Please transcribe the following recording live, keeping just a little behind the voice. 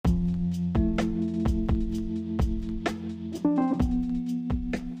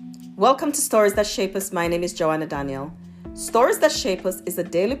Welcome to Stories That Shape Us. My name is Joanna Daniel. Stories That Shape Us is a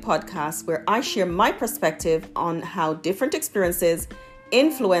daily podcast where I share my perspective on how different experiences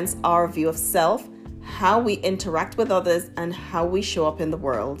influence our view of self, how we interact with others, and how we show up in the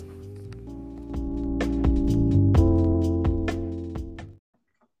world.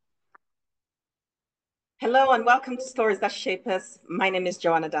 Hello and welcome to Stories That Shape Us. My name is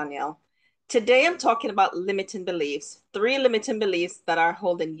Joanna Daniel. Today I'm talking about limiting beliefs, 3 limiting beliefs that are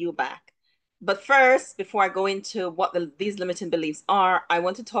holding you back. But first, before I go into what these limiting beliefs are, I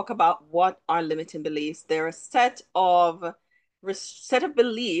want to talk about what are limiting beliefs. They're a set of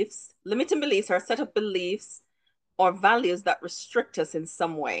beliefs. Limiting beliefs are a set of beliefs or values that restrict us in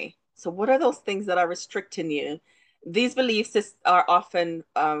some way. So what are those things that are restricting you? These beliefs are often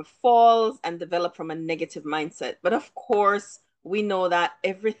false and develop from a negative mindset. But of course, we know that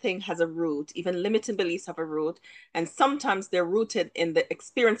everything has a root. Even limiting beliefs have a root. And sometimes they're rooted in the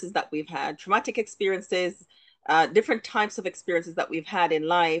experiences that we've had, traumatic experiences, different types of experiences that we've had in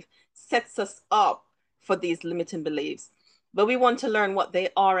life sets us up for these limiting beliefs. But we want to learn what they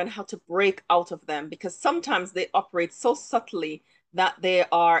are and how to break out of them, because sometimes they operate so subtly that they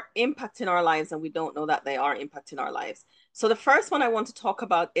are impacting our lives and we don't know that they are impacting our lives. So the first one I want to talk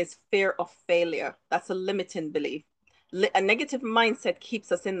about is fear of failure. That's a limiting belief. A negative mindset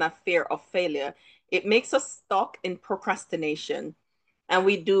keeps us in that fear of failure. It makes us stuck in procrastination and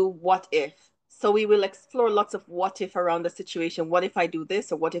we do what if. So we will explore lots of what if around the situation. What if I do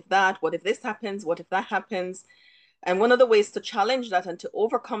this, or what if that? What if this happens? What if that happens? And one of the ways to challenge that and to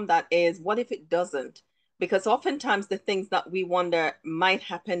overcome that is, what if it doesn't? Because oftentimes the things that we wonder might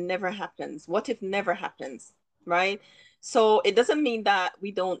happen never happens. What if never happens, right? So it doesn't mean that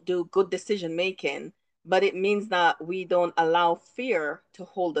we don't do good decision making, but it means that we don't allow fear to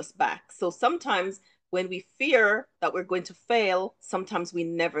hold us back. So sometimes when we fear that we're going to fail, sometimes we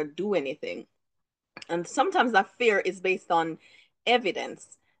never do anything. And sometimes that fear is based on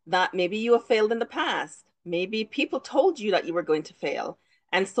evidence that maybe you have failed in the past. Maybe people told you that you were going to fail.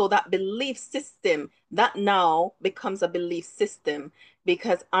 And so that belief system, that now becomes a belief system,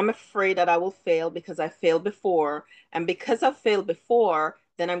 because I'm afraid that I will fail because I failed before. And because I've failed before,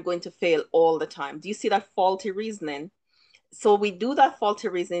 then I'm going to fail all the time. Do you see that faulty reasoning? So we do that faulty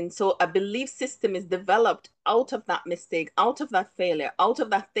reasoning. So a belief system is developed out of that mistake, out of that failure, out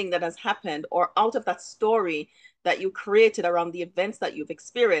of that thing that has happened, or out of that story that you created around the events that you've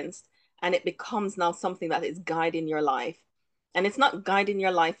experienced. And it becomes now something that is guiding your life. And it's not guiding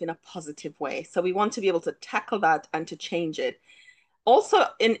your life in a positive way. So we want to be able to tackle that and to change it. Also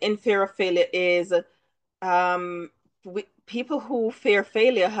in fear of failure is people who fear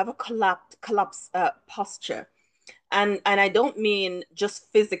failure have a collapse posture. And I don't mean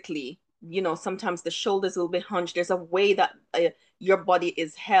just physically. You know, sometimes the shoulders will be hunched. There's a way that your body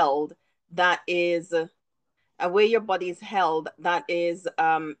is held that is a way your body is held that is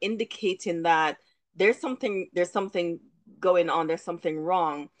indicating that there's something going on, there's something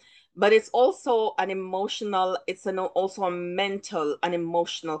wrong. But it's also an emotional, also a mental and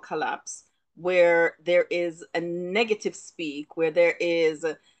emotional collapse, where there is a negative speak, where there is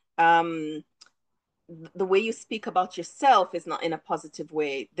the way you speak about yourself is not in a positive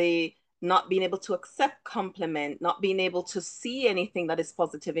way. They not being able to accept compliment, not being able to see anything that is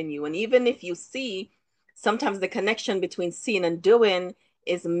positive in you. And even if you see, sometimes the connection between seeing and doing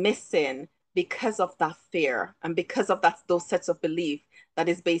is missing because of that fear and because of those sets of belief that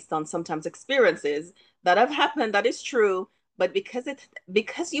is based on sometimes experiences that have happened. That is true, but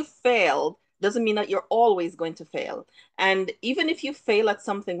because you failed doesn't mean that you're always going to fail. And even if you fail at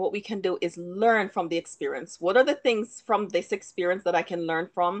something, what we can do is learn from the experience. What are the things from this experience that I can learn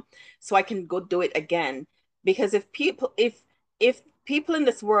from so I can go do it again? Because if people in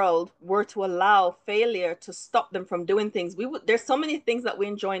this world were to allow failure to stop them from doing things, there's so many things that we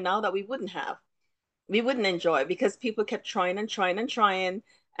enjoy now that we wouldn't enjoy, because people kept trying and trying and trying,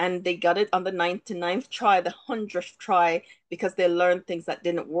 and they got it on the 99th try, the 100th try, because they learned things that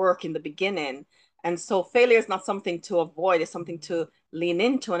didn't work in the beginning. And so failure is not something to avoid, it's something to lean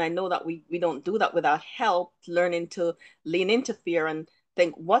into. And I know that we don't do that without help, learning to lean into fear and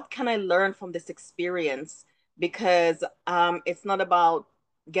think, what can I learn from this experience? Because it's not about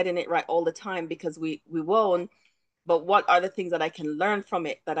getting it right all the time, because we won't. But what are the things that I can learn from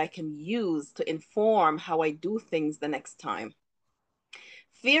it that I can use to inform how I do things the next time?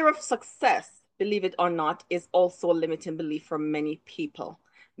 Fear of success, believe it or not, is also a limiting belief for many people.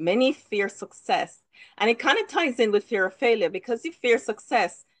 Many fear success. And it kind of ties in with fear of failure, because if you fear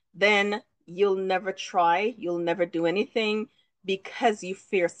success, then you'll never try, you'll never do anything, because you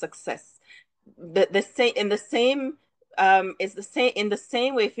fear success. In the same is the same in the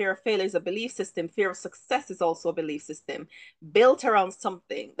same way fear of failure is a belief system, fear of success is also a belief system built around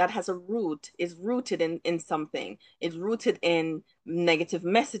something that has a root, is rooted in something, is rooted in negative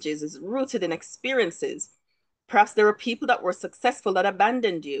messages, is rooted in experiences. Perhaps there are people that were successful that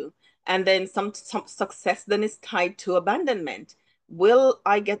abandoned you, and then some success then is tied to abandonment. Will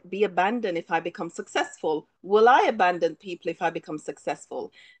I get be abandoned if I become successful? Will I abandon people if I become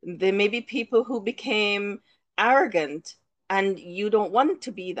successful? There may be people who became arrogant and you don't want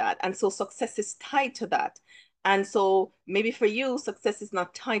to be that. And so success is tied to that. And so maybe for you, success is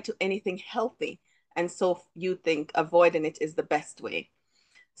not tied to anything healthy. And so you think avoiding it is the best way.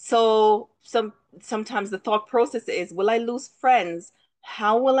 So sometimes the thought process is, will I lose friends?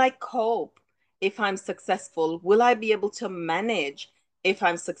 How will I cope if I'm successful? Will I be able to manage if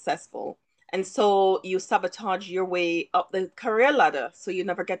I'm successful? And so you sabotage your way up the career ladder so you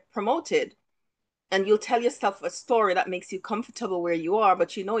never get promoted. And you'll tell yourself a story that makes you comfortable where you are,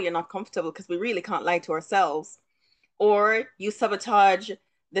 but you know you're not comfortable because we really can't lie to ourselves. Or you sabotage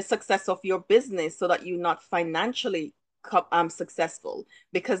the success of your business so that you're not financially successful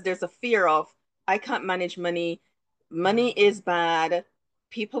because there's a fear of, I can't manage money. Money is bad.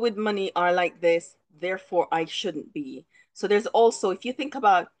 People with money are like this. Therefore, I shouldn't be. So there's also, if you think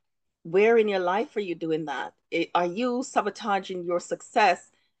about where in your life are you doing that? Are you sabotaging your success?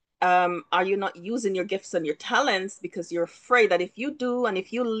 Are you not using your gifts and your talents because you're afraid that if you do and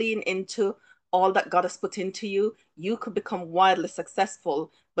if you lean into all that God has put into you, you could become wildly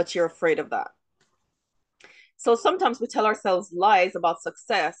successful, but you're afraid of that. So sometimes we tell ourselves lies about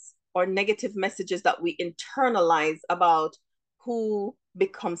success or negative messages that we internalize about who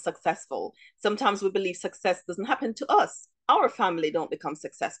becomes successful. Sometimes we believe success doesn't happen to us. Our family don't become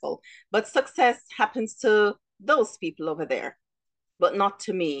successful, but success happens to those people over there, but not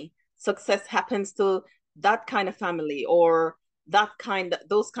to me. Success happens to that kind of family or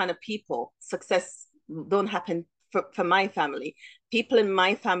those kind of people. Success don't happen for my family. People in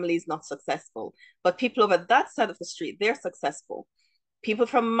my family is not successful, but people over that side of the street, they're successful. People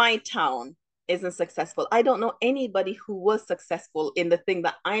from my town isn't successful. I don't know anybody who was successful in the thing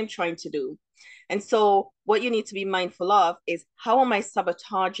that I'm trying to do. And so what you need to be mindful of is, how am I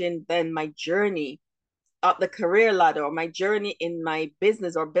sabotaging then my journey up the career ladder or my journey in my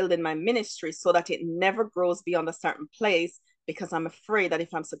business or building my ministry so that it never grows beyond a certain place because I'm afraid that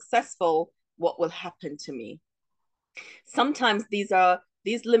if I'm successful, what will happen to me? Sometimes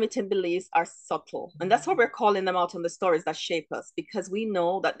these limiting beliefs are subtle, and that's why we're calling them out on the stories that shape us, because we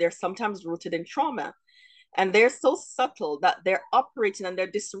know that they're sometimes rooted in trauma, and they're so subtle that they're operating and they're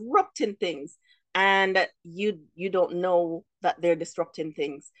disrupting things, and you don't know that they're disrupting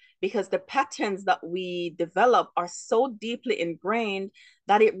things because the patterns that we develop are so deeply ingrained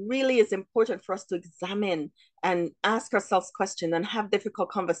that it really is important for us to examine and ask ourselves questions and have difficult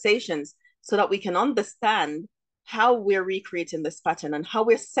conversations so that we can understand how we're recreating this pattern and how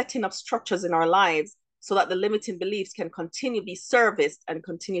we're setting up structures in our lives so that the limiting beliefs can continue to be serviced and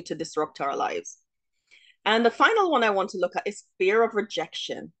continue to disrupt our lives. And the final one I want to look at is fear of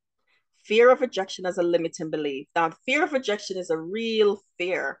rejection. Fear of rejection as a limiting belief. Now, fear of rejection is a real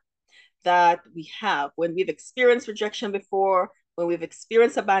fear that we have when we've experienced rejection before, when we've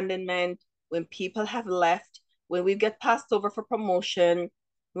experienced abandonment, when people have left, when we get passed over for promotion,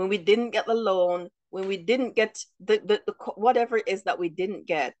 when we didn't get the loan, when we didn't get the whatever it is that we didn't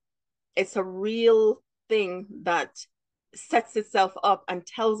get. It's a real thing that sets itself up and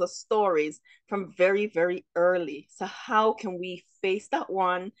tells us stories from very, very early. So how can we face that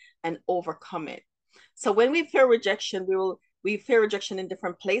one and overcome it? So when we fear rejection, we fear rejection in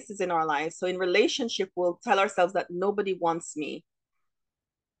different places in our lives. So in relationship, we'll tell ourselves that nobody wants me.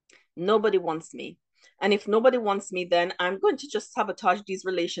 Nobody wants me. And if nobody wants me, then I'm going to just sabotage these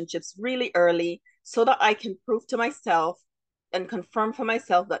relationships really early so that I can prove to myself and confirm for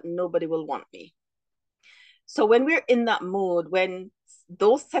myself that nobody will want me. So when we're in that mood, when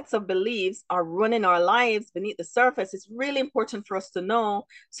those sets of beliefs are running our lives beneath the surface, it's really important for us to know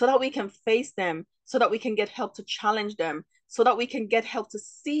so that we can face them, so that we can get help to challenge them, so that we can get help to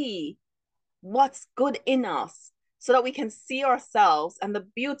see what's good in us, so that we can see ourselves and the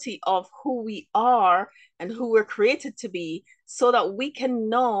beauty of who we are and who we're created to be, so that we can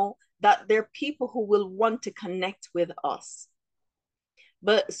know that there are people who will want to connect with us.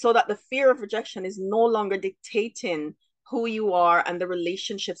 But so that the fear of rejection is no longer dictating who you are and the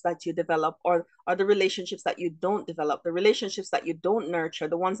relationships that you develop, or the relationships that you don't develop, the relationships that you don't nurture,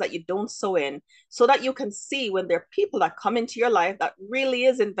 the ones that you don't sow in, so that you can see when there are people that come into your life that really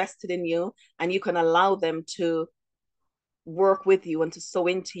is invested in you, and you can allow them to work with you and to sow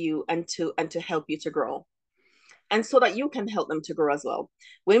into you and to help you to grow. and so that you can help them to grow as well.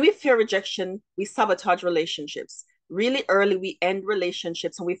 When we fear rejection, we sabotage relationships. Really early, we end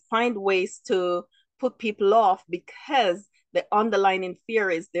relationships and we find ways to put people off because the underlying fear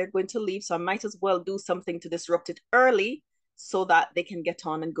is they're going to leave. So I might as well do something to disrupt it early so that they can get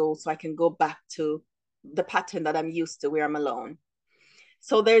on and go. So I can go back to the pattern that I'm used to where I'm alone.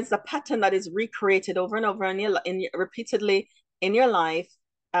 So there's a pattern that is recreated over and over repeatedly in your life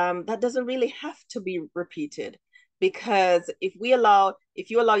that doesn't really have to be repeated. Because if you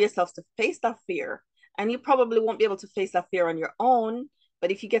allow yourself to face that fear, and you probably won't be able to face that fear on your own,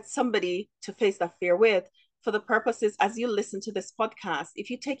 but if you get somebody to face that fear with, for the purposes, as you listen to this podcast, if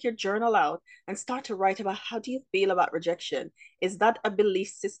you take your journal out and start to write about how do you feel about rejection, is that a belief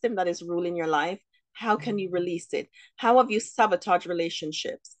system that is ruling your life? How can you release it? How have you sabotaged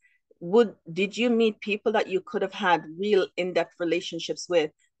relationships? Did you meet people that you could have had real in-depth relationships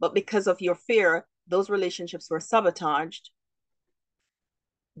with, but because of your fear, those relationships were sabotaged?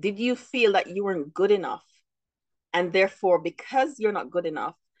 Did you feel that you weren't good enough? And therefore, because you're not good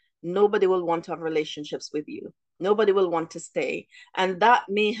enough, nobody will want to have relationships with you. Nobody will want to stay. And that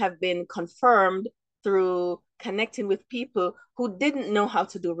may have been confirmed through connecting with people who didn't know how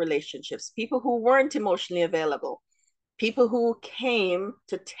to do relationships, people who weren't emotionally available, people who came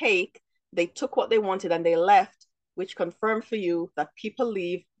to take, they took what they wanted and they left, which confirmed for you that people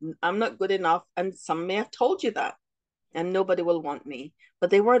leave. I'm not good enough. And some may have told you that, and nobody will want me. But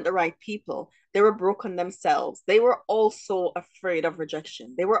they weren't the right people. They were broken themselves. They were also afraid of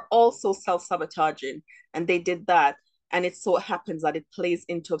rejection. They were also self-sabotaging, and they did that. And it so happens that it plays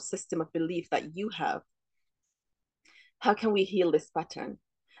into a system of belief that you have. How can we heal this pattern?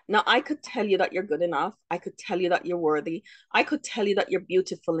 Now, I could tell you that you're good enough. I could tell you that you're worthy. I could tell you that you're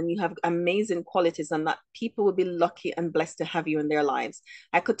beautiful and you have amazing qualities and that people would be lucky and blessed to have you in their lives.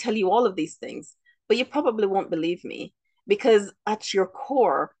 I could tell you all of these things, but you probably won't believe me, because at your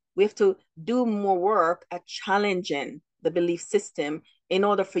core, we have to do more work at challenging the belief system in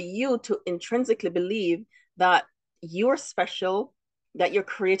order for you to intrinsically believe that you're special, that you're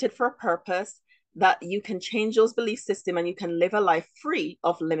created for a purpose, that you can change those belief system and you can live a life free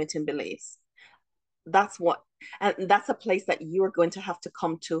of limiting beliefs. And that's a place that you are going to have to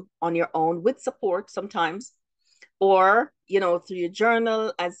come to on your own with support sometimes, or, through your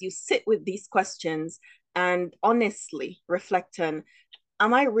journal as you sit with these questions and honestly reflect on,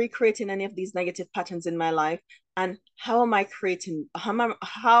 am I recreating any of these negative patterns in my life? And how am I recreating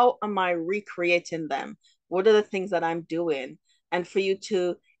them? What are the things that I'm doing? And for you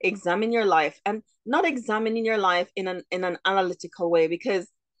to examine your life, and not examining your life in an analytical way, because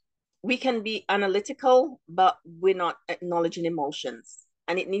we can be analytical, but we're not acknowledging emotions.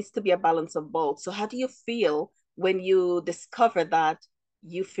 And it needs to be a balance of both. So how do you feel when you discover that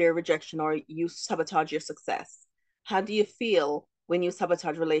you fear rejection or you sabotage your success? How do you feel when you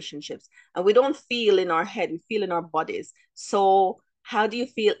sabotage relationships? And we don't feel in our head, we feel in our bodies. So how do you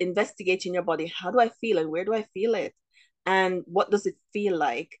feel? Investigating your body. How do I feel and where do I feel it? And what does it feel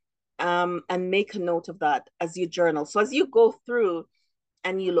like? And make a note of that as you journal. So as you go through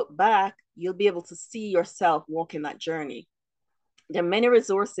and you look back, you'll be able to see yourself walking that journey. There are many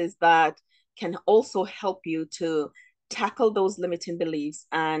resources that can also help you to tackle those limiting beliefs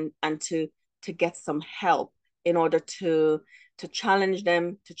and to get some help in order to challenge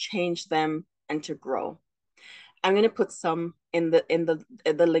them, to change them, and to grow. I'm going to put some in the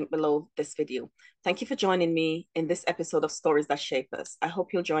link below this video. Thank you for joining me in this episode of Stories That Shape Us. I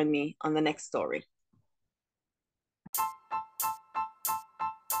hope you'll join me on the next story.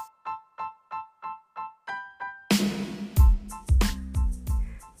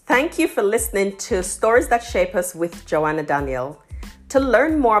 Thank you for listening to Stories That Shape Us with Joanna Daniel. To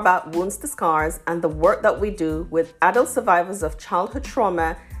learn more about Wounds to Scars and the work that we do with adult survivors of childhood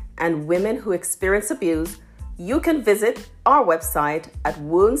trauma and women who experience abuse, you can visit our website at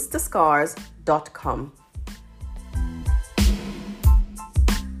woundstoscars.com.